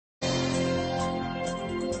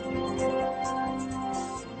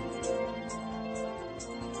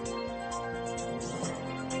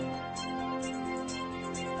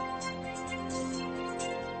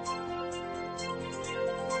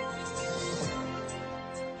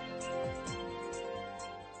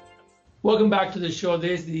Welcome back to the show.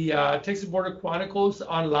 This is the Texas Border Chronicles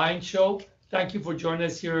online show. Thank you for joining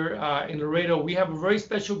us here in Laredo. We have a very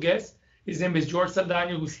special guest. His name is George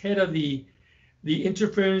Saldana, who's head of the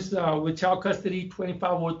Interference with Child Custody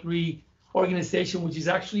 2503 organization, which is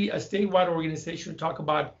actually a statewide organization to talk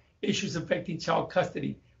about issues affecting child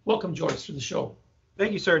custody. Welcome, George, to the show.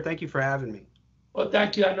 Thank you, sir. Thank you for having me. Well,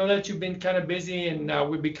 thank you. I know that you've been kind of busy,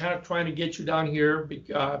 and we've been kind of trying to get you down here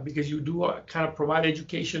because you do kind of provide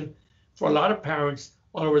education for a lot of parents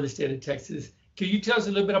all over the state of Texas. Can you tell us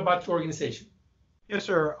a little bit about your organization? Yes,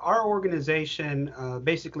 sir. Our organization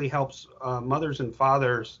basically helps mothers and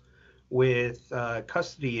fathers with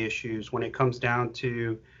custody issues when it comes down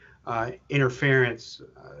to interference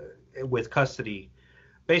with custody.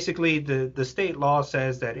 Basically, the state law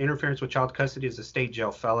says that interference with child custody is a state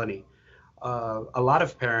jail felony. A lot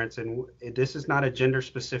of parents, and this is not a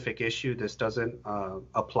gender-specific issue. This doesn't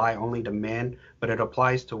apply only to men, but it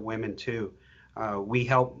applies to women too. We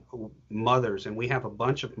help mothers, and we have a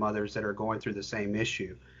bunch of mothers that are going through the same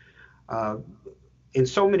issue. In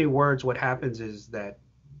so many words, what happens is that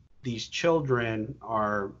these children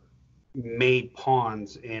are made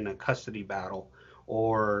pawns in a custody battle,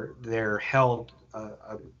 or they're held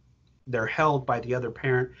by the other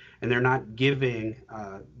parent, and they're not giving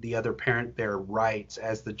the other parent their rights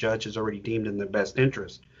as the judge has already deemed in their best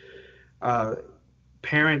interest.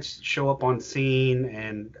 Parents show up on scene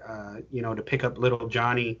and, to pick up little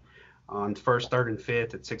Johnny on 1st, 3rd, and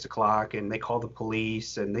 5th at 6 o'clock, and they call the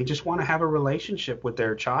police, and they just want to have a relationship with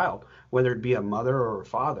their child, whether it be a mother or a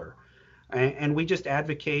father. And we just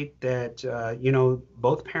advocate that,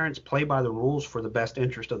 both parents play by the rules for the best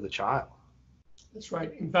interest of the child. That's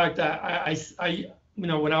right. In fact, I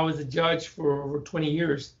when I was a judge for over 20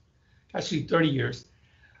 years, actually 30 years,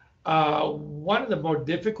 one of the more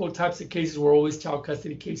difficult types of cases were always child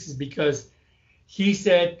custody cases, because he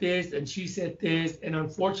said this and she said this, and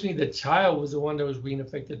unfortunately the child was the one that was being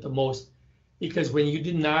affected the most, because when you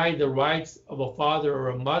deny the rights of a father or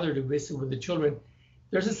a mother to visit with the children,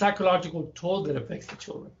 there's a psychological toll that affects the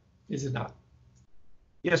children, is it not?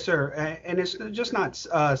 Yes, sir. And it's just not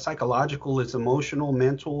psychological, it's emotional,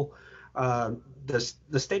 mental.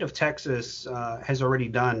 The state of Texas has already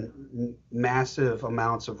done massive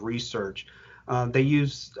amounts of research. They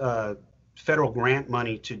use federal grant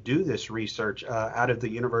money to do this research out of the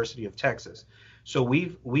University of Texas. So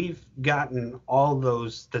we've gotten all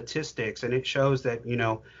those statistics, and it shows that,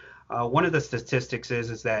 one of the statistics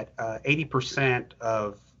is that 80%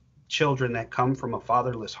 of children that come from a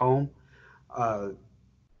fatherless home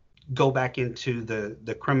go back into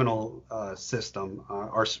the criminal system,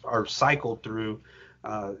 are cycled through,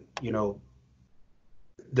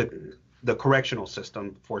 the correctional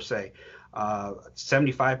system, for say.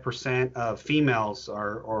 75% of females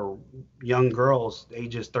or young girls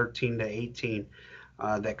ages 13 to 18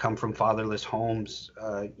 that come from fatherless homes,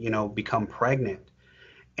 become pregnant.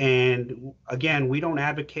 And again, we don't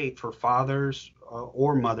advocate for fathers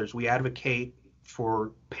or mothers. We advocate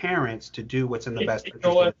for parents to do what's in the best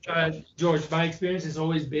interest. George, my experience has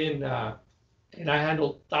always been, and I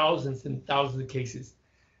handle thousands and thousands of cases,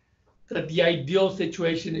 that the ideal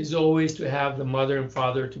situation is always to have the mother and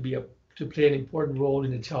father to play an important role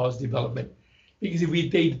in the child's development. Because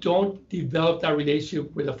if they don't develop that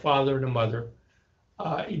relationship with a father and a mother,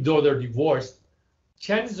 though they're divorced,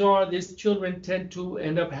 chances are these children tend to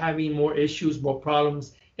end up having more issues, more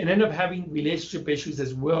problems, and end up having relationship issues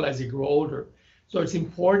as well as they grow older. So it's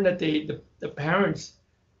important that the parents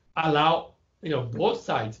allow, both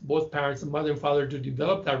sides, both parents, the mother and father, to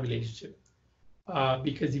develop that relationship.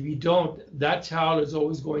 Because if you don't, that child is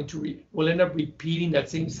always going to will end up repeating that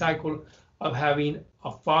same cycle of having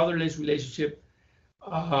a fatherless relationship,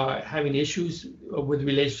 having issues with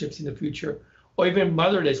relationships in the future, or even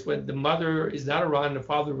motherless, when the mother is not around and the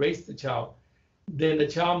father raised the child. Then the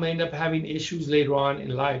child may end up having issues later on in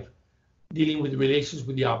life, dealing with relations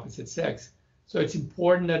with the opposite sex. So it's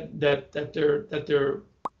important that there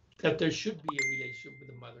should be a relationship with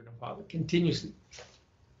the mother and the father continuously.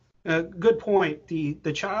 Good point.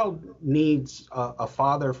 The child needs a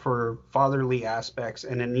father for fatherly aspects,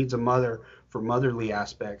 and it needs a mother for motherly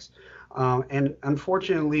aspects. And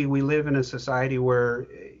unfortunately, we live in a society where,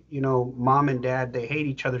 mom and dad, they hate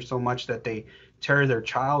each other so much that they tear their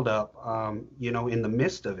child up, in the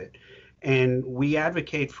midst of it. And we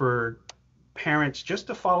advocate for parents just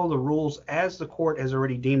to follow the rules as the court has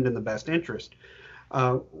already deemed in the best interest.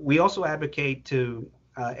 We also advocate to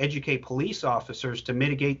educate police officers to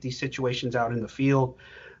mitigate these situations out in the field,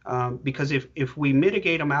 because if we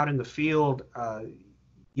mitigate them out in the field,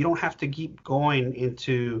 you don't have to keep going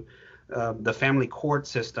into the family court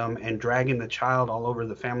system and dragging the child all over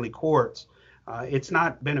the family courts, it's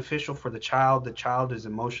not beneficial for the child. The child is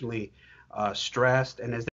emotionally stressed,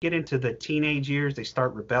 and as they get into the teenage years, they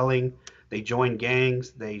start rebelling, they join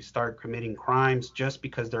gangs, they start committing crimes just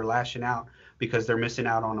because they're lashing out because they're missing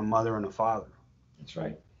out on a mother and a father. That's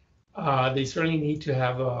right. They certainly need to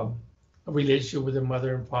have a relationship with their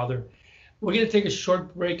mother and father. We're going to take a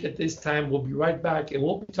short break at this time. We'll be right back, and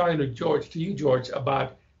we'll be talking to you, George,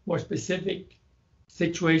 about more specific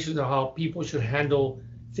situations of how people should handle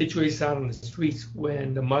situations out on the streets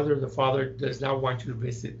when the mother or the father does not want you to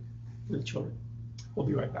visit with the children. We'll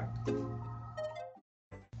be right back.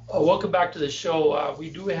 Welcome back to the show. We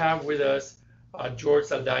do have with us George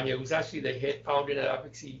Saldana, who's actually the head founder and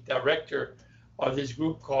advocacy director of this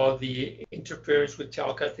group called the Interference with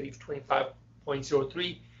Child Custody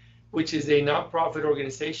 25.03, which is a nonprofit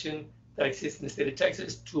organization that exists in the state of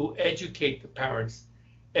Texas to educate the parents,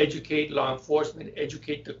 educate law enforcement,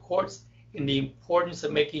 educate the courts in the importance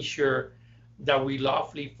of making sure that we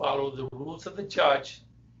lawfully follow the rules of the judge,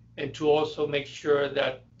 and to also make sure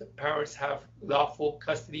that the parents have lawful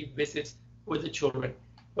custody visits with the children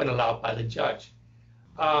when allowed by the judge.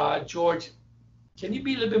 George, can you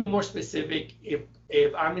be a little bit more specific?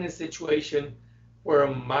 If I'm in a situation where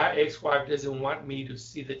my ex-wife doesn't want me to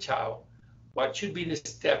see the child, what should be the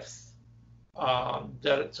steps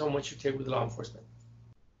that someone should take with law enforcement?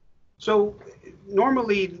 So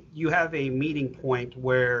normally you have a meeting point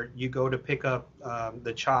where you go to pick up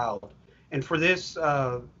the child, and for this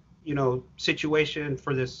situation,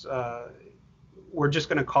 for this we're just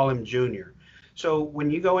going to call him Junior. So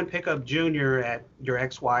when you go and pick up Junior at your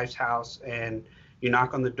ex-wife's house and you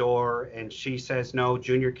knock on the door and she says, no,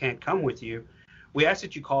 Junior can't come with you, we ask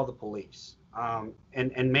that you call the police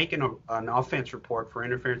and make an offense report for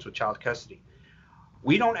interference with child custody.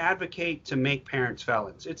 We don't advocate to make parents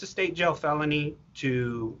felons. It's a state jail felony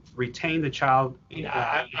to retain the child.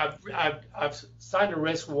 I've signed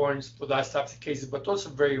arrest warrants for those types of cases, but those are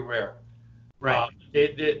very rare. Right.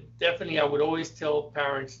 Definitely, I would always tell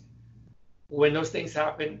parents when those things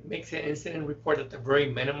happen, make an incident report at the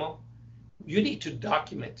very minimum. You need to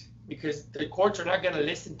document because the courts are not going to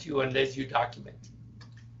listen to you unless you document.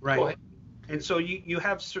 Right. Go ahead. And so you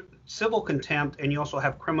have civil contempt and you also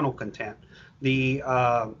have criminal contempt. The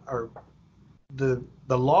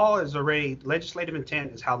law is already, legislative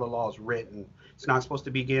intent is how the law is written. It's not supposed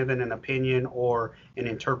to be given an opinion or an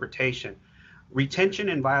interpretation. Retention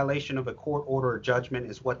in violation of a court order or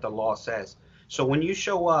judgment is what the law says. So when you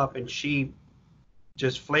show up and she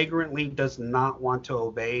just flagrantly does not want to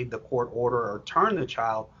obey the court order or turn the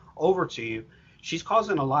child over to you, she's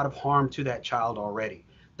causing a lot of harm to that child already.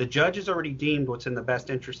 The judge has already deemed what's in the best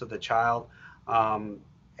interest of the child, and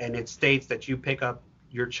it states that you pick up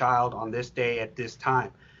your child on this day at this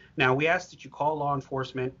time. Now, we ask that you call law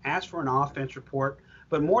enforcement, ask for an offense report,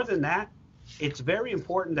 but more than that, it's very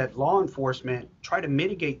important that law enforcement try to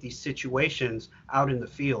mitigate these situations out in the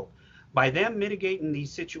field. By them mitigating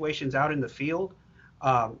these situations out in the field,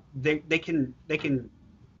 they can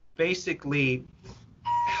basically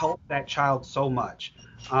help that child so much.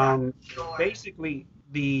 Basically,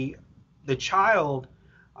 the child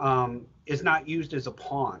is not used as a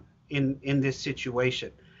pawn in this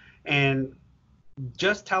situation. And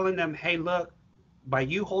just telling them, hey, look, by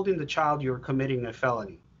you holding the child, you're committing a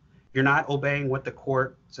felony. You're not obeying what the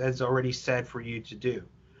court has already said for you to do.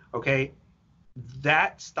 Okay?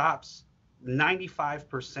 That stops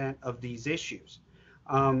 95% of these issues.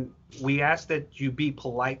 We ask that you be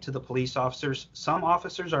polite to the police officers. Some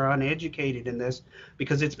officers are uneducated in this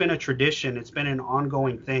because it's been a tradition. It's been an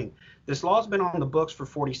ongoing thing. This law has been on the books for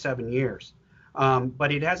 47 years.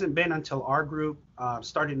 But it hasn't been until our group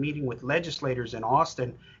started meeting with legislators in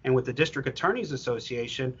Austin and with the District Attorneys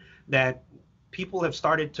Association that people have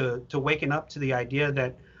started to waken up to the idea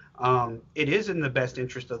that it is in the best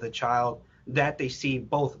interest of the child that they see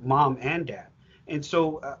both mom and dad. And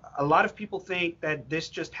so a lot of people think that this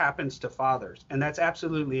just happens to fathers, and that's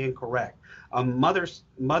absolutely incorrect. Mothers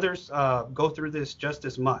go through this just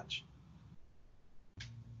as much.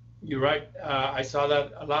 You're right. I saw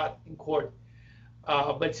that a lot in court.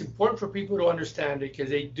 But it's important for people to understand it because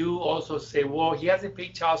they do also say, well, he hasn't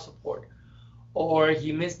paid child support or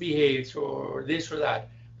he misbehaves or this or that.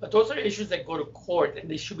 But those are issues that go to court and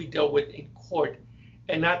they should be dealt with in court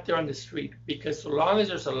and not there on the street, because so long as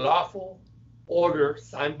there's a lawful order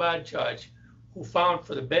signed by a judge who found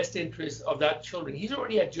for the best interest of that children, he's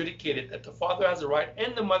already adjudicated that the father has a right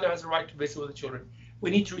and the mother has a right to visit with the children. We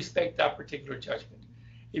need to respect that particular judgment.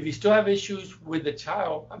 If you still have issues with the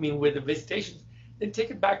child, with the visitations, then take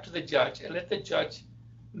it back to the judge and let the judge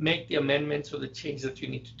make the amendments or the changes that you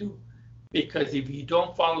need to do. because if you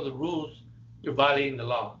don't follow the rules, you're violating the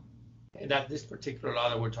law. And that's this particular law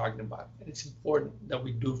that we're talking about. And it's important that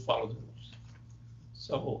we do follow the rules.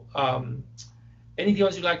 So anything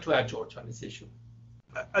else you'd like to add, George, on this issue?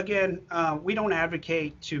 Again, we don't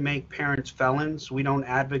advocate to make parents felons. We don't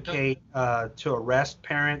advocate to arrest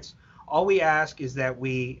parents. All we ask is that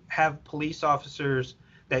we have police officers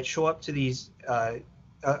that show up to these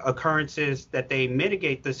occurrences, that they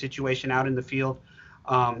mitigate the situation out in the field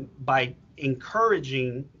by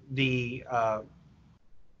encouraging the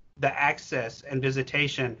access and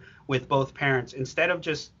visitation with both parents, instead of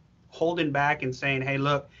just holding back and saying, hey,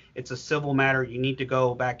 look, it's a civil matter, you need to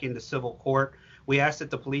go back into civil court. We ask that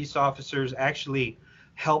the police officers actually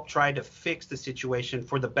help try to fix the situation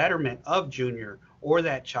for the betterment of Junior or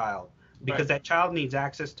that child, because that child needs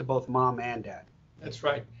access to both mom and dad. That's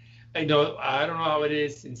right. I don't know how it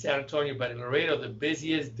is in San Antonio, but in Laredo, the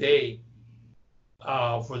busiest day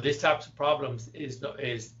for this types of problems is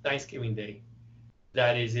Thanksgiving Day.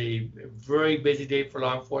 That is a very busy day for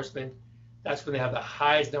law enforcement. That's when they have the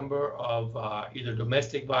highest number of either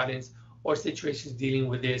domestic violence or situations dealing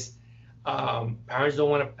with this. Parents don't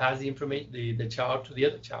want to pass the information, the child, to the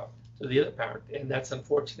other parent, and that's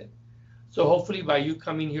unfortunate. So hopefully by you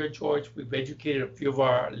coming here, George, we've educated a few of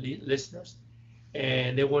our listeners,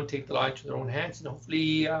 and they won't take the law into their own hands, and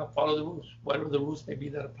hopefully follow the rules, whatever the rules may be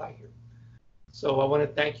that apply here. So I want to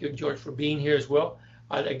thank you, George, for being here as well.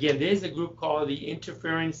 Again, there is a group called the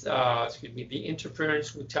Interference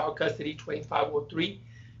with Child Custody 2503,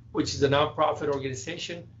 which is a nonprofit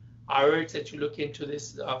organization. I urge that you look into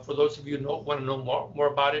this. For those of you who want to know more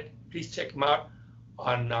about it, please check them out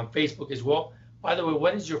on Facebook as well. By the way,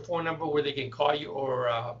 what is your phone number where they can call you, or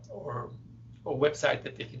website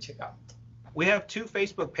that they can check out? We have two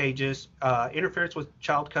Facebook pages, Interference with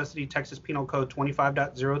Child Custody, Texas Penal Code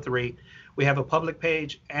 25.03. We have a public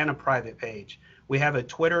page and a private page. We have a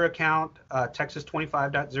Twitter account, Texas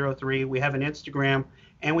 25.03. We have an Instagram,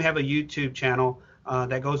 and we have a YouTube channel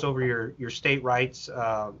that goes over your state rights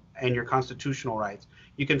and your constitutional rights.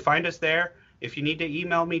 You can find us there. If you need to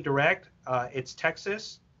email me direct, it's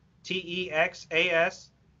Texas,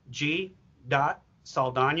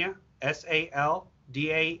 TEXASG.Saldana,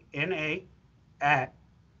 SALDANA, at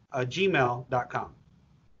gmail.com.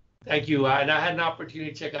 Thank you. And I had an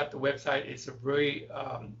opportunity to check out the website. It's a very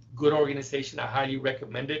good organization. I highly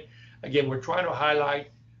recommend it. Again, we're trying to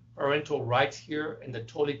highlight parental rights here and the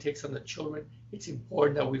toll it takes on the children. It's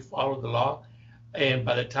important that we follow the law. And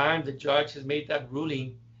by the time the judge has made that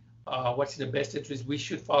ruling, what's in the best interest, we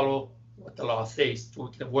should follow what the law says so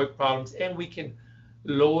we can avoid problems and we can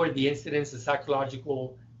lower the incidence of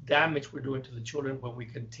psychological damage we're doing to the children when we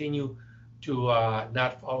continue to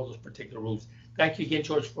not follow those particular rules. Thank you again,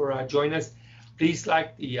 George, for joining us. Please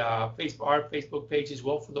like the our Facebook page as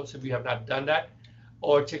well for those of you who have not done that,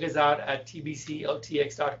 or check us out at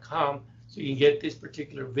tbcltx.com so you can get this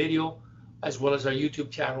particular video as well as our YouTube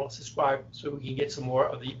channel. Subscribe so we can get some more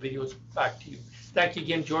of the videos back to you. Thank you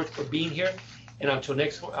again, George, for being here. And until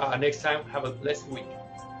next time, have a blessed week.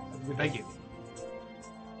 Thank you.